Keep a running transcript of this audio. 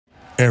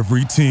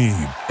Every team,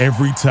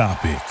 every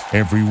topic,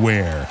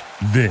 everywhere.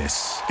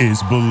 This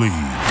is Believe.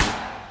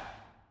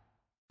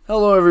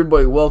 Hello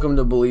everybody, welcome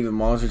to Believe in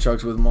Monster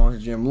Trucks with Monster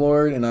Jam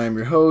Lord, and I am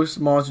your host,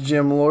 Monster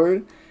Jam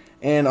Lord.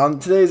 And on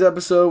today's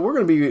episode, we're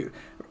going to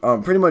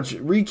be pretty much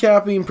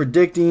recapping,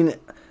 predicting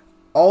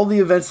all the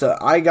events that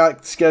I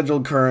got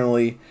scheduled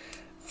currently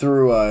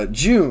through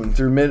June,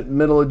 through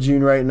middle of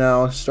June right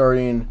now,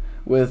 starting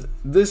with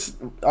this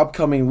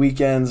upcoming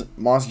weekend's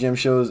Monster Jam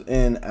shows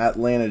in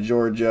Atlanta,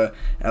 Georgia,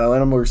 at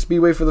Atlanta Motor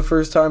Speedway for the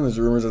first time. There's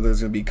rumors that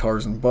there's going to be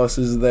cars and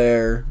buses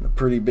there, a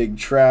pretty big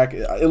track.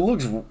 It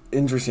looks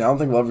interesting. I don't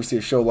think we'll ever see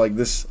a show like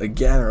this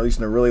again, or at least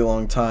in a really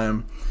long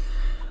time.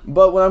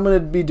 But what I'm going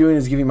to be doing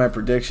is giving my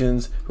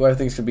predictions, who I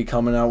think is going to be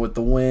coming out with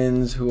the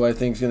wins, who I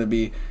think is going to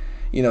be,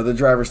 the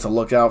drivers to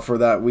look out for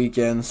that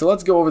weekend. So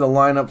let's go over the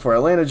lineup for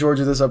Atlanta,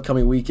 Georgia this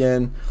upcoming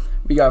weekend.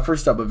 We got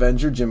first up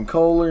Avenger, Jim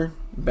Kohler,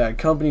 Bad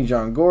Company,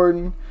 John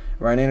Gordon,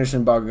 Ryan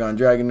Anderson, Bakugan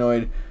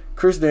Dragonoid,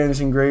 Chris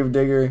Anderson,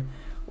 Gravedigger,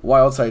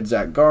 Wildside,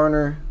 Zach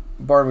Garner,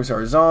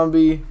 Barmusar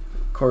Zombie,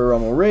 Corey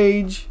Romo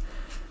Rage,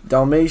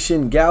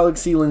 Dalmatian,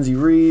 Galaxy, Lindsey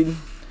Reed,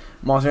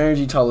 Monster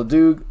Energy, Tala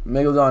Duke,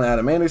 Megalodon,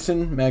 Adam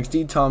Anderson, Max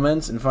D, Tom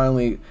Entz, and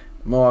finally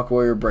Mohawk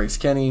Warrior, Bryce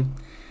Kenny.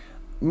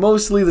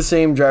 Mostly the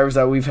same drivers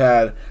that we've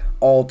had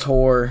all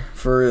tour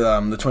for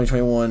the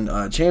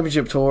 2021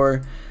 championship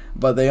tour,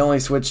 but they only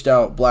switched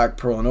out Black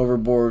Pearl and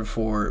Overboard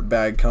for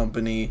Bad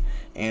Company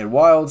and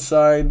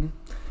Wildside.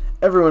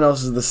 Everyone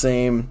else is the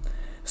same.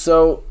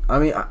 So,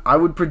 I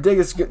would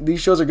predict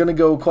these shows are going to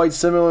go quite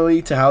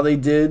similarly to how they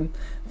did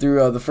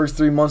through the first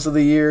 3 months of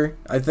the year.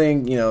 I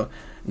think,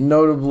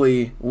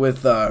 notably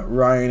with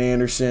Ryan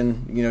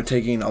Anderson,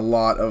 taking a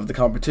lot of the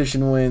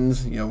competition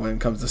wins, when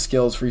it comes to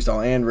skills,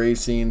 freestyle, and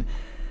racing,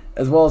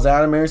 as well as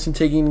Adam Anderson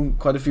taking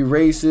quite a few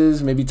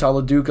races, maybe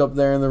Tala Duke up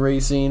there in the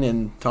racing,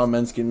 and Tom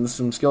Entz getting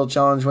some skill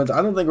challenge wins.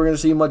 I don't think we're going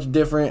to see much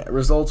different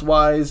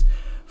results-wise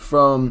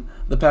from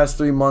the past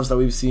 3 months that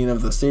we've seen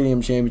of the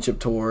Stadium Championship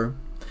Tour.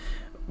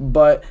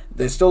 But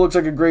it still looks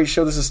like a great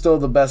show. This is still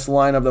the best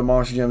lineup that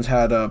Monster Jam's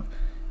had up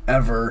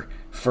ever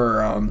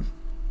for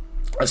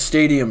a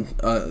stadium,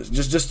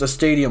 just a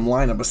stadium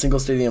lineup, a single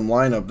stadium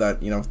lineup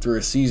that, through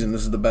a season,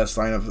 this is the best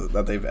lineup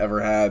that they've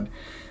ever had.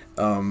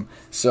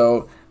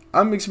 So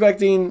I'm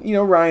expecting,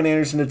 Ryan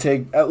Anderson to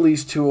take at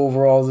least 2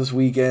 overalls this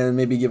weekend.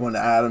 Maybe give one to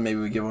Adam,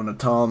 maybe we give one to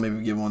Tom, maybe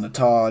we give one to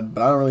Todd.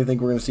 But I don't really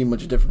think we're going to see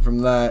much different from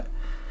that.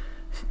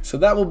 So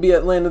that will be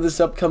Atlanta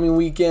this upcoming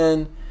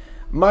weekend.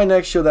 My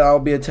next show that I'll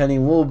be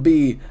attending will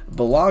be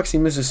Biloxi,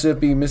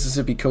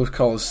 Mississippi Coast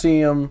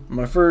Coliseum.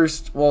 My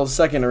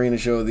second arena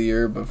show of the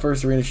year, but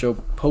first arena show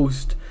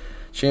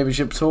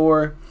post-championship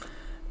tour.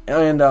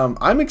 And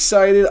I'm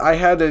excited. I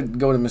had to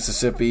go to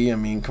Mississippi.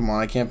 Come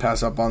on, I can't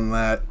pass up on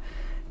that.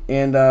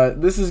 And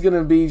this is going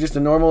to be just a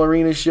normal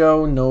arena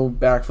show, no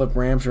backflip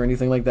ramps or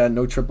anything like that,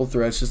 no triple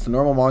threats, just a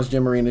normal Monster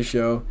Jam arena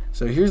show.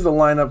 So here's the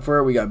lineup for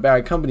it. We got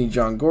Bad Company,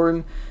 John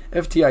Gordon,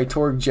 FTI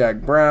Torque,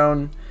 Jack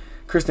Brown,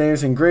 Chris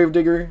Anderson,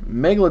 Gravedigger,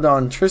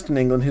 Megalodon, Tristan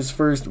England, his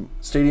first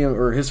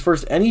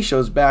any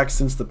shows back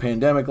since the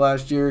pandemic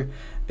last year,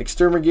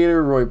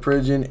 Exterminator, Roy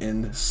Pridgeon,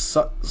 and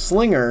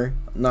Slinger,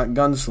 not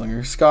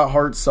Gunslinger, Scott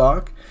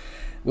Hartsock,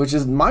 which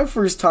is my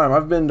first time.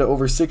 I've been to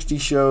over 60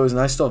 shows,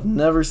 and I still have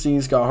never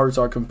seen Scott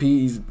Hartsock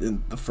compete. He's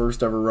the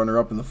first ever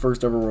runner-up in the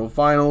first ever World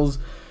Finals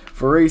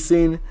for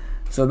racing.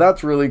 So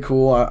that's really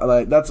cool.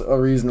 That's a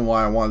reason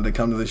why I wanted to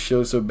come to this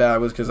show so bad,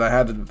 was because I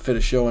had to fit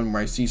a show in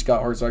where I see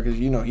Scott Hartsock, because,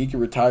 he can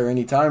retire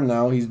anytime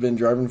now. He's been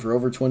driving for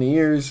over 20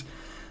 years.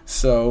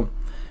 So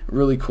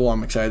really cool.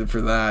 I'm excited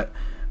for that.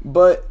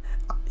 But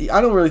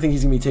I don't really think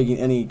he's going to be taking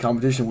any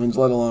competition wins,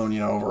 let alone,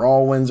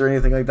 overall wins or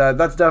anything like that.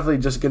 That's definitely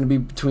just going to be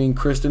between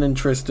Kristen and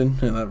Tristan.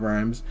 That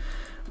rhymes.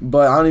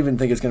 But I don't even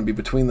think it's going to be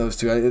between those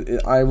two.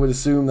 I would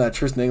assume that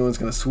Tristan England's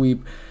going to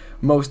sweep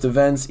most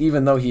events,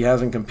 even though he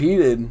hasn't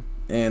competed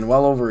in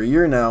well over a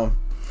year now.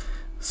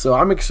 So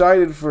I'm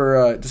excited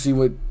for to see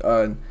what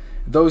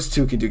those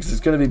two can do, because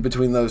it's going to be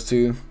between those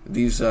two.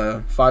 These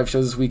 5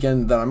 shows this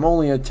weekend, that I'm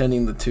only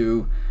attending the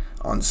 2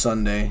 on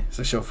Sunday,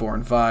 so show 4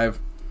 and 5.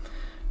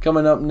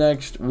 Coming up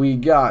next, we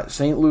got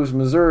St. Louis,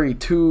 Missouri.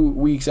 2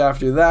 weeks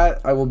after that,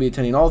 I will be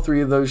attending all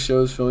 3 of those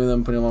shows, filming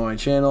them, putting them on my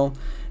channel.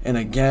 And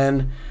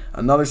again,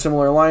 another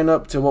similar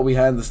lineup to what we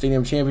had in the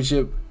Stadium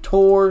Championship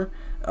Tour.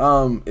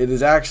 It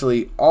is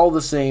actually all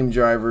the same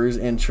drivers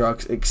and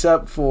trucks,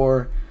 except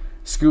for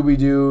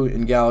Scooby-Doo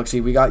and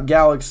Galaxy. We got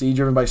Galaxy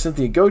driven by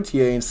Cynthia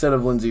Gauthier instead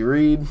of Lindsey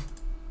Reed.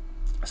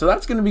 So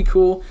that's going to be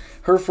cool.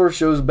 Her first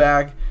show's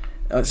back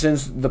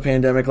since the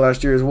pandemic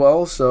last year as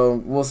well, so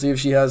we'll see if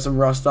she has some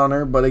rust on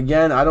her. But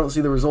again, I don't see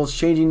the results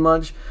changing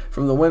much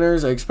from the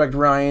winners. I expect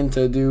Ryan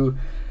to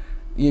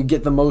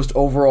get the most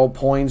overall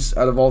points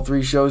out of all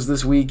 3 shows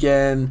this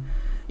weekend,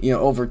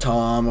 over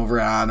Tom, over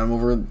Adam,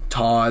 over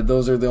Todd.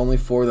 Those are the only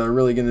 4 that are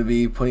really going to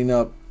be putting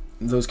up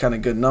those kind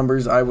of good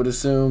numbers, I would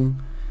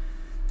assume.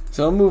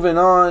 So moving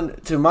on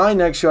to my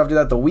next show after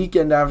that, the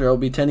weekend after, I'll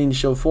be attending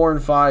show 4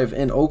 and 5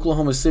 in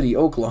Oklahoma City,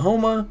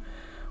 Oklahoma,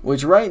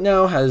 which right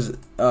now has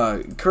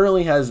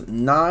currently has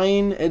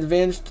 9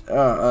 advanced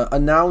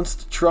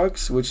announced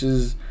trucks, which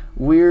is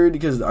weird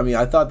because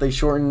I thought they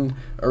shortened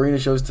arena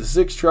shows to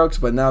 6 trucks,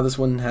 but now this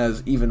one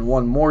has even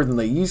one more than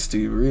they used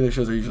to. Arena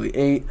shows are usually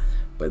 8,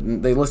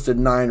 but they listed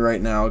 9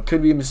 right now. It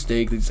could be a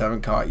mistake, they just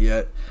haven't caught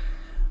yet.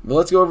 But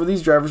let's go over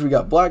these drivers. We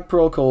got Black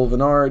Pearl, Cole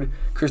Vennard,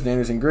 Kristen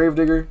Anderson,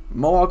 Gravedigger,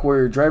 Mohawk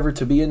Warrior driver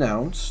to be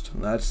announced.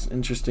 That's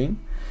interesting.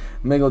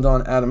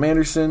 Megalodon, Adam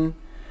Anderson,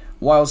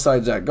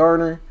 Wildside, Zach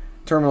Garner,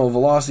 Terminal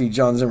Velocity,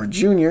 John Zimmer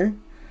Jr.,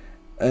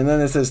 and then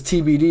it says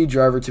TBD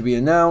driver to be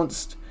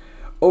announced,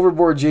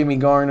 Overboard, Jamie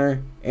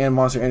Garner, and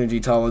Monster Energy,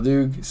 Tala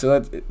Duke. So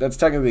that's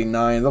technically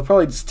 9. They'll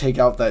probably just take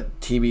out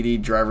that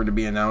TBD driver to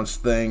be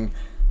announced thing,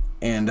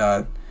 and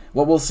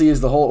what we'll see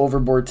is the whole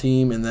Overboard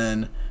team, and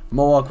then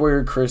Mohawk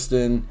Warrior,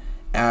 Kristen,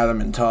 Adam,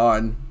 and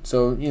Todd.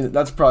 So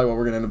that's probably what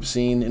we're going to end up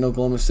seeing in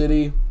Oklahoma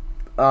City.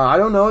 I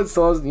don't know. It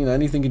still has,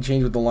 anything can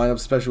change with the lineup,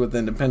 especially with the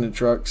independent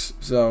trucks.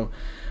 So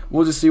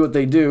we'll just see what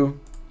they do.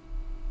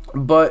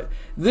 But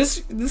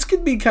this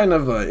could be kind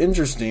of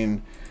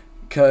interesting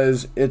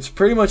because it's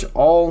pretty much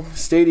all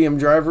stadium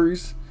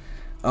drivers,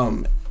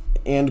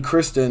 and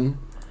Kristen,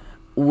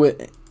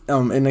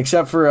 and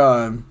except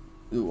for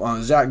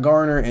Zach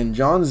Garner and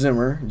John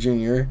Zimmer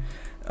Jr.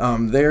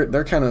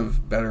 They're kind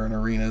of better in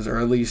arenas, or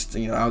at least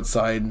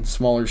outside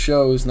smaller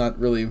shows, not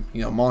really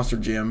Monster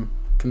Jam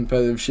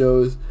competitive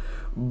shows.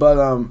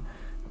 But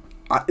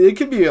it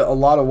could be a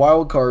lot of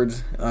wild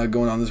cards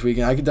going on this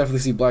weekend. I could definitely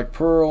see Black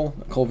Pearl,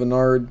 Cole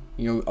Vennard,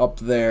 up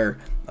there.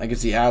 I could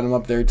see Adam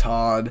up there,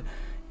 Todd.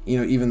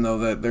 Even though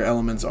that their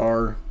elements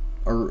are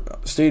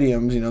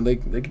stadiums,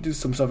 they could do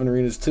some stuff in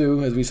arenas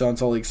too, as we saw in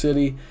Salt Lake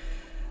City.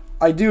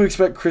 I do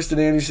expect Kristen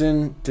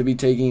Anderson to be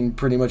taking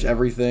pretty much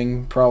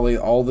everything, probably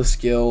all the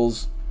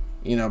skills,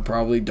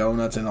 probably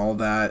donuts and all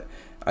that.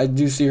 I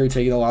do see her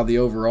taking a lot of the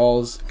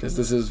overalls because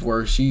this is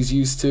where she's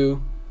used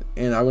to,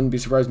 and I wouldn't be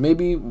surprised.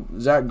 Maybe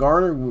Zach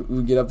Garner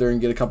would get up there and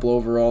get a couple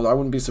overalls. I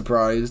wouldn't be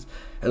surprised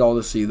at all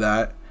to see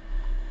that.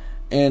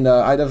 And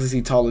I definitely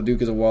see Tala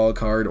Duke as a wild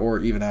card,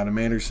 or even Adam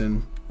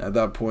Anderson at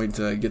that point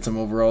to get some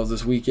overalls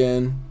this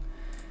weekend.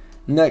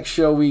 Next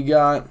show we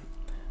got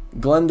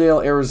Glendale,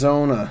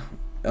 Arizona.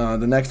 The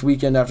next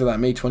weekend after that,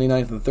 May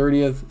 29th and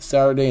 30th,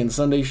 Saturday and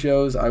Sunday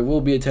shows. I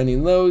will be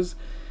attending those.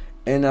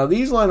 And now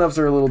these lineups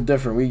are a little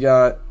different. We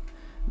got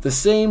the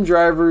same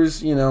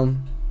drivers,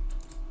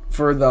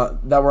 for that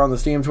were on the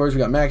stadium tours. We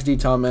got Max D,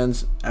 Tom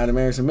Menz, Adam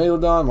Anderson,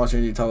 Megalodon, Monster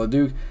Energy, Tala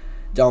Duke,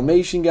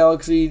 Dalmatian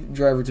Galaxy,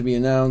 driver to be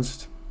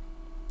announced.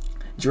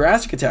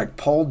 Jurassic Attack,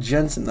 Paul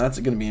Jensen. That's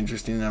going to be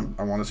interesting.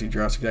 I want to see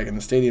Jurassic Attack in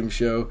the stadium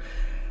show.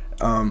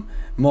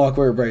 Mohawk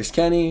Warrior, Bryce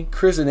Kenny,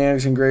 Kristen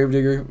Anderson,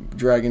 Gravedigger,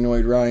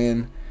 Dragonoid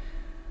Ryan,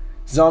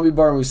 Zombie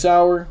Bar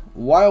Musauer,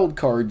 Wild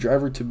Card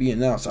driver to be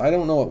announced. I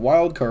don't know what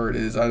Wild Card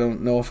is. I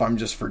don't know if I'm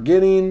just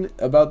forgetting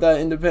about that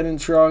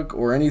independent truck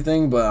or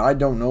anything, but I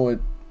don't know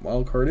what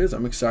Wild Card is.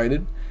 I'm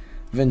excited.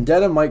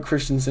 Vendetta, Mike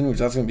Christensen, which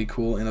that's going to be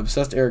cool, and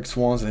Obsessed Eric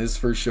Swanson, his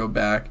first show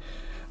back,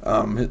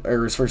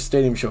 his first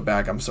stadium show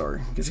back,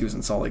 because he was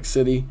in Salt Lake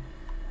City.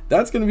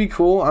 That's going to be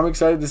cool. I'm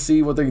excited to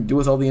see what they do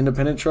with all the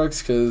independent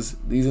trucks, because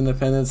these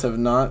independents have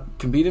not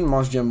competed in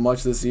Monster Jam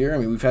much this year.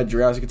 We've had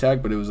Jurassic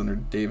Attack, but it was under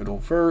David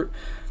Holfert.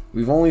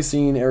 We've only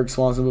seen Eric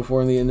Swanson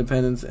before in the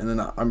independents, and then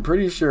I'm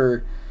pretty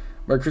sure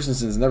Mark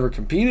Christensen's never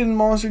competed in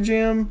Monster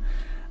Jam,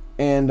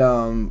 and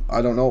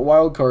I don't know what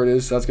Wild Card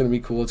is, so that's going to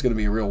be cool. It's going to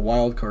be a real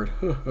wild card.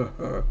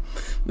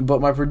 But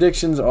my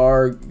predictions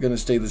are going to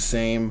stay the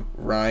same.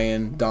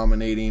 Ryan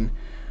dominating,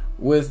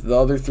 with the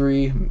other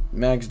 3,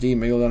 Max D,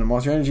 Megalodon, and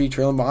Monster Energy,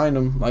 trailing behind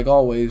them, like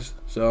always.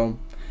 So,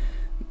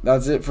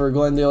 that's it for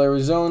Glendale,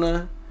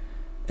 Arizona.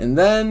 And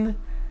then,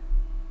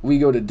 we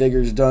go to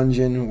Digger's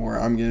Dungeon, where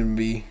I'm going to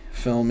be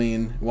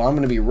filming. Well, I'm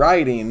going to be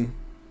riding.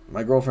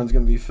 My girlfriend's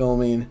going to be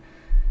filming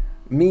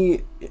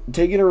me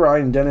taking a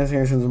ride in Dennis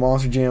Harrison's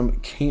Monster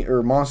Jam,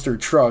 Monster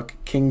Truck,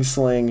 King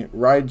Sling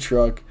ride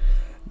truck.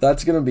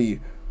 That's going to be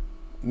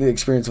the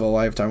experience of a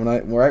lifetime.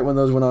 Right when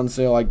those went on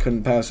sale, I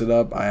couldn't pass it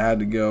up. I had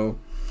to go.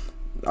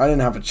 I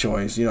didn't have a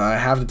choice. I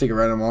have to take a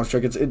ride on a monster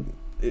truck.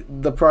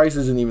 The price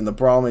isn't even the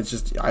problem. It's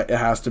just it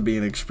has to be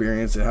an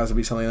experience. It has to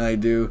be something that I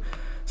do.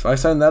 So I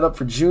signed that up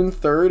for June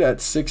 3rd at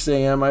 6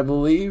 a.m., I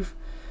believe.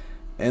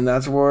 And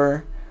that's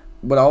what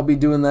I'll be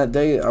doing that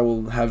day. I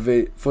will have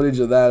footage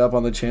of that up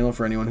on the channel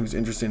for anyone who's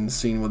interested in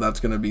seeing what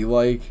that's going to be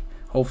like.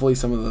 Hopefully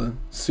some of the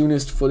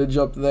soonest footage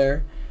up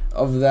there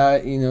of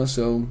that,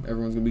 so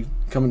everyone's going to be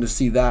coming to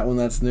see that when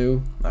that's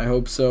new. I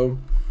hope so.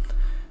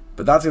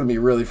 But that's going to be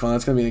really fun.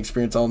 That's going to be an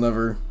experience I'll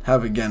never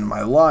have again in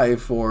my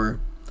life, or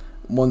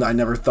one that I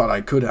never thought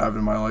I could have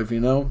in my life,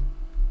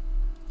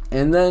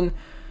 And then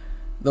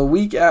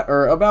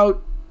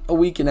about a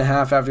week and a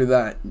half after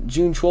that,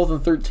 June 12th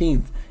and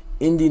 13th,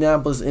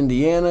 Indianapolis,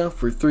 Indiana,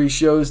 for 3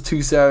 shows,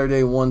 2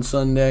 Saturday, 1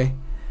 Sunday.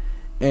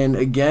 And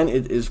again,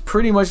 it is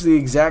pretty much the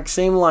exact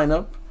same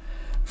lineup,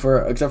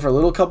 except for a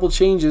little couple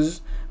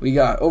changes. We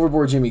got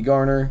Overboard, Jimmy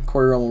Garner,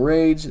 Corey Rummel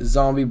Rage,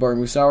 Zombie Bar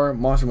Musauer,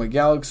 Monster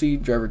Galaxy,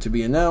 driver to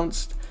be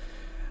announced,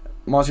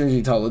 Monster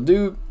Energy, Tala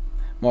Duke,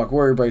 Mark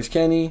Warrior Bryce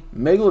Kenny,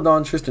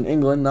 Megalodon Tristan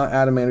England, not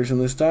Adam Anderson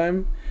this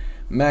time,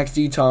 Max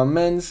D Tom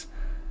Menz,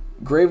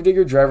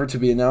 Gravedigger driver to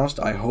be announced.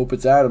 I hope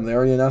it's Adam. They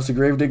already announced the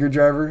Gravedigger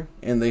driver,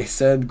 and they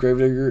said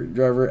Gravedigger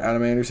driver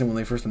Adam Anderson when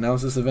they first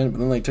announced this event, but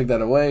then they took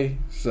that away.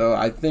 So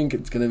I think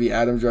it's going to be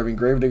Adam driving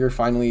Gravedigger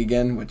finally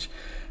again, which,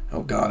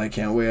 oh God, I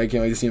can't wait. I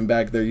can't wait to see him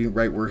back there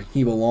right where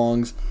he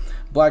belongs.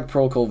 Black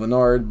Pearl Cole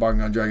Vennard,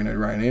 Bogdan Dragonoid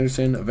Ryan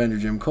Anderson, Avenger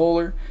Jim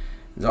Kohler,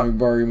 Zombie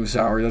Barry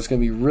Musawi. That's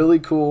going to be really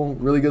cool,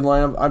 really good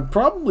lineup. I'm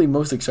probably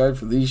most excited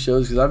for these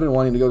shows because I've been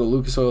wanting to go to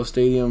Lucas Oil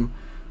Stadium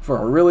for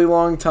a really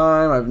long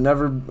time. I've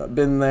never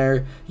been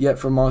there yet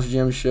for Monster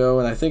Jam show,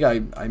 and I think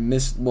I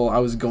missed. Well, I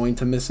was going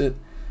to miss it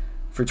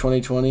for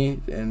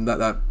 2020, and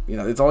that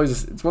it's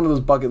one of those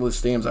bucket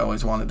list stadiums I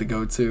always wanted to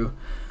go to.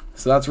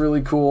 So that's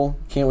really cool.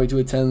 Can't wait to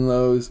attend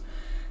those.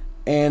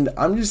 And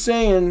I'm just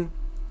saying,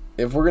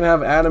 if we're gonna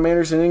have Adam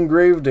Anderson and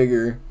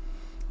Gravedigger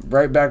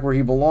right back where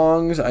he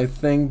belongs, I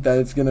think that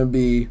it's gonna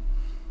be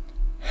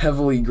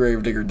heavily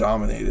Gravedigger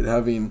dominated.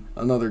 Having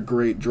another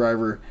great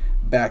driver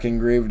back in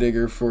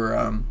Gravedigger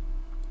for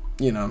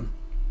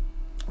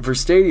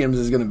stadiums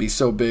is going to be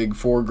so big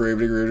for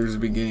Gravedigger to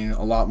be getting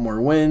a lot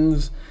more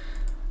wins,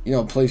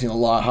 placing a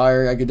lot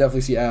higher. I could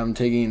definitely see Adam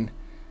taking,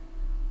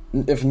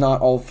 if not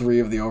all 3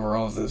 of the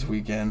overalls this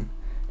weekend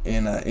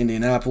in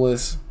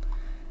Indianapolis.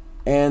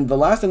 And the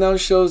last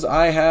announced shows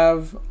I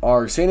have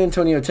are San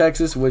Antonio,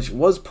 Texas, which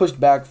was pushed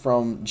back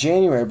from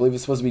January. I believe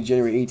it's supposed to be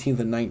January 18th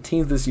and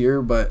 19th this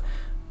year, but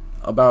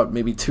about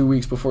maybe 2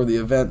 weeks before the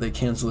event, they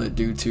canceled it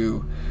due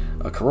to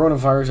a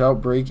coronavirus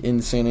outbreak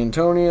in San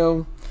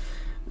Antonio.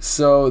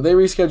 So they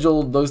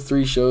rescheduled those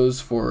 3 shows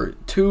for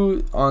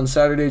 2 on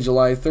Saturday,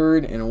 July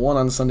 3rd, and 1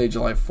 on Sunday,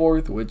 July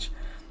 4th, which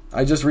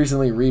I just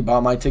recently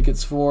rebought my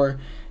tickets for,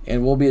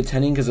 and we'll be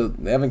attending because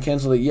they haven't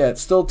canceled it yet.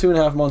 Still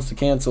 2.5 months to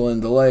cancel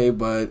and delay,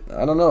 but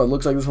I don't know. It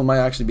looks like this one might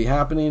actually be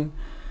happening.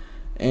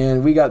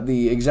 And we got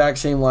the exact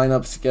same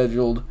lineup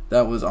scheduled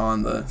that was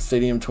on the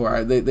stadium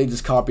tour. They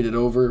just copied it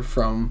over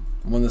from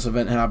when this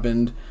event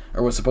happened,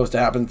 or was supposed to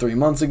happen 3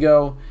 months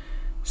ago.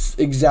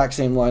 Exact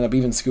same lineup,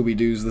 even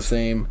Scooby-Doo's the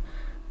same.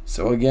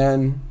 So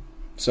again,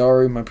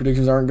 sorry, my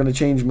predictions aren't going to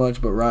change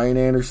much, but Ryan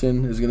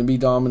Anderson is going to be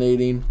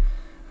dominating,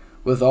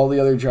 with all the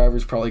other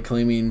drivers probably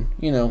claiming,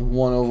 1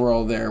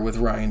 overall there with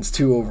Ryan's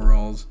 2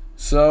 overalls.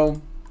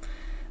 So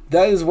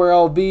that is where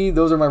I'll be.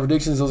 Those are my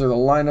predictions. Those are the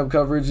lineup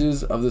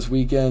coverages of this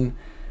weekend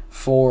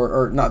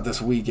for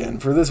this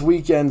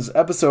weekend's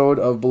episode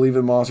of Believe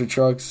in Monster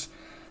Trucks.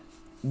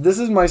 This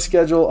is my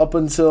schedule up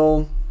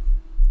until,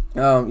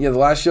 the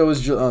last show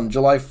is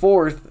July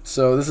 4th,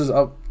 so this is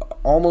up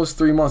almost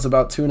 3 months,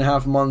 about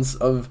 2.5 months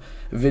of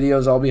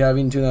videos I'll be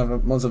having,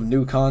 2.5 months of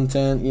new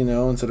content,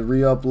 instead of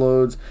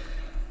re-uploads.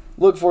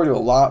 Look forward to a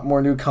lot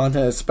more new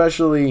content,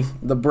 especially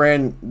the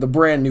brand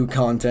new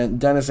content.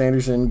 Dennis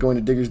Anderson going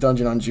to Digger's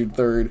Dungeon on June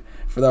 3rd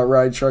for that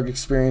ride truck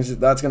experience.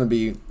 That's going to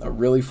be a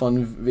really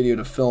fun video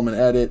to film and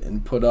edit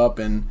and put up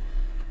and,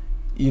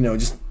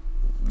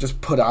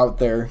 just put out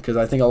there, because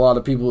I think a lot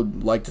of people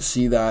would like to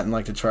see that and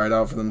like to try it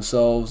out for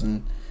themselves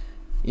and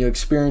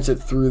experience it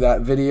through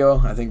that video.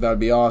 I think that'd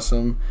be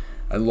awesome.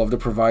 I'd love to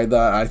provide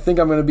that. I think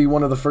I'm going to be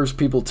one of the first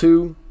people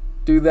to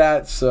do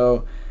that,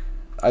 so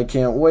I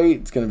can't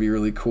wait. It's going to be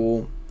really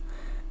cool.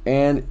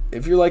 And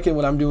if you're liking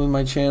what I'm doing with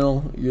my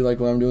channel, you like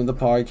what I'm doing with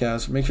the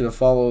podcast, make sure to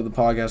follow the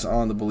podcast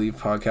on the Believe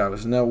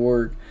Podcast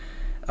Network.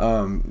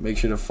 Make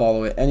sure to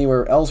follow it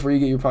anywhere else where you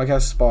get your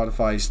podcasts: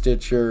 Spotify,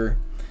 Stitcher,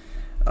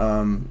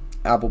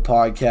 Apple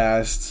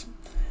Podcasts.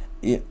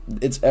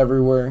 It's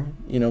everywhere.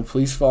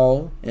 Please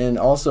follow. And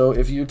also,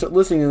 if you're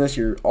listening to this,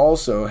 you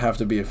also have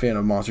to be a fan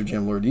of Monster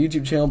Jam Lord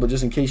YouTube channel. But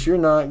just in case you're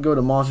not, go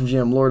to Monster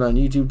Jam Lord on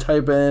YouTube,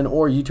 type in,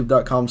 or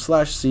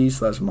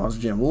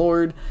youtube.com/c/Monster Jam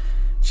Lord.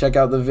 Check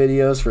out the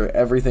videos for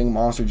everything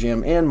Monster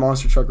Jam and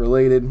Monster Truck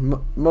related.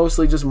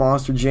 Mostly just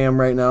Monster Jam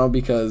right now,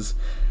 because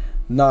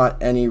not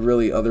any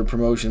really other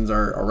promotions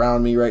are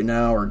around me right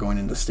now, or going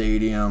into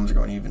stadiums, or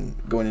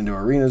going into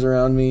arenas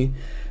around me.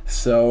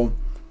 So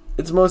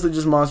it's mostly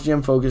just Monster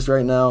Jam focused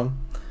right now,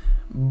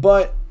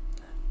 but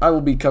I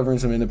will be covering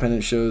some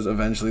independent shows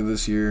eventually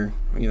this year.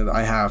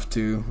 I have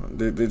to.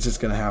 It's just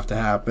going to have to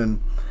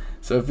happen.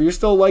 So if you're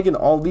still liking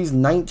all these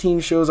 19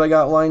 shows I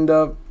got lined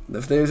up,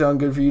 if they sound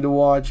good for you to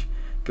watch,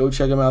 go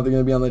check them out. They're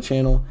going to be on the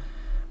channel.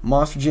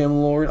 Monster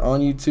Jam Lord on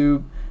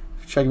YouTube.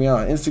 Check me out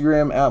on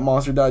Instagram at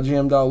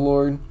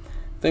monster.jam.lord.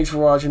 Thanks for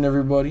watching,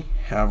 everybody.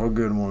 Have a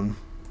good one.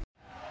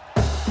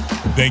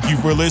 Thank you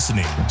for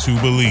listening to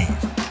Believe.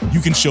 You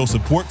can show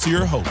support to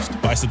your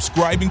host by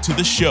subscribing to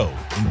the show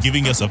and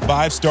giving us a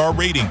 5-star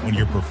rating on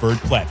your preferred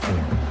platform.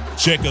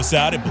 Check us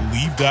out at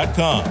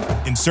Believe.com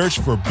and search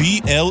for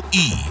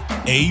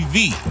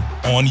BLEAV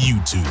on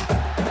YouTube.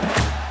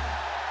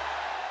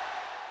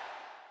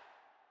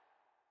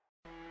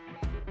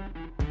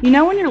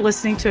 When you're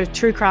listening to a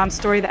true crime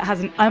story that has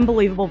an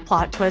unbelievable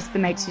plot twist that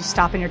makes you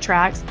stop in your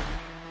tracks?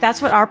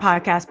 That's what our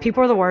podcast,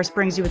 People Are the Worst,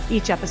 brings you with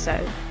each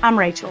episode. I'm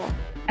Rachel.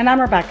 And I'm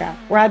Rebecca.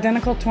 We're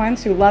identical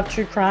twins who love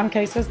true crime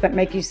cases that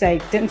make you say,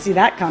 didn't see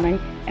that coming,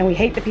 and we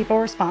hate the people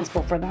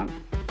responsible for them.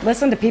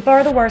 Listen to People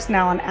Are the Worst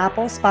now on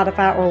Apple,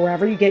 Spotify, or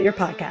wherever you get your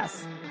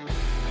podcasts.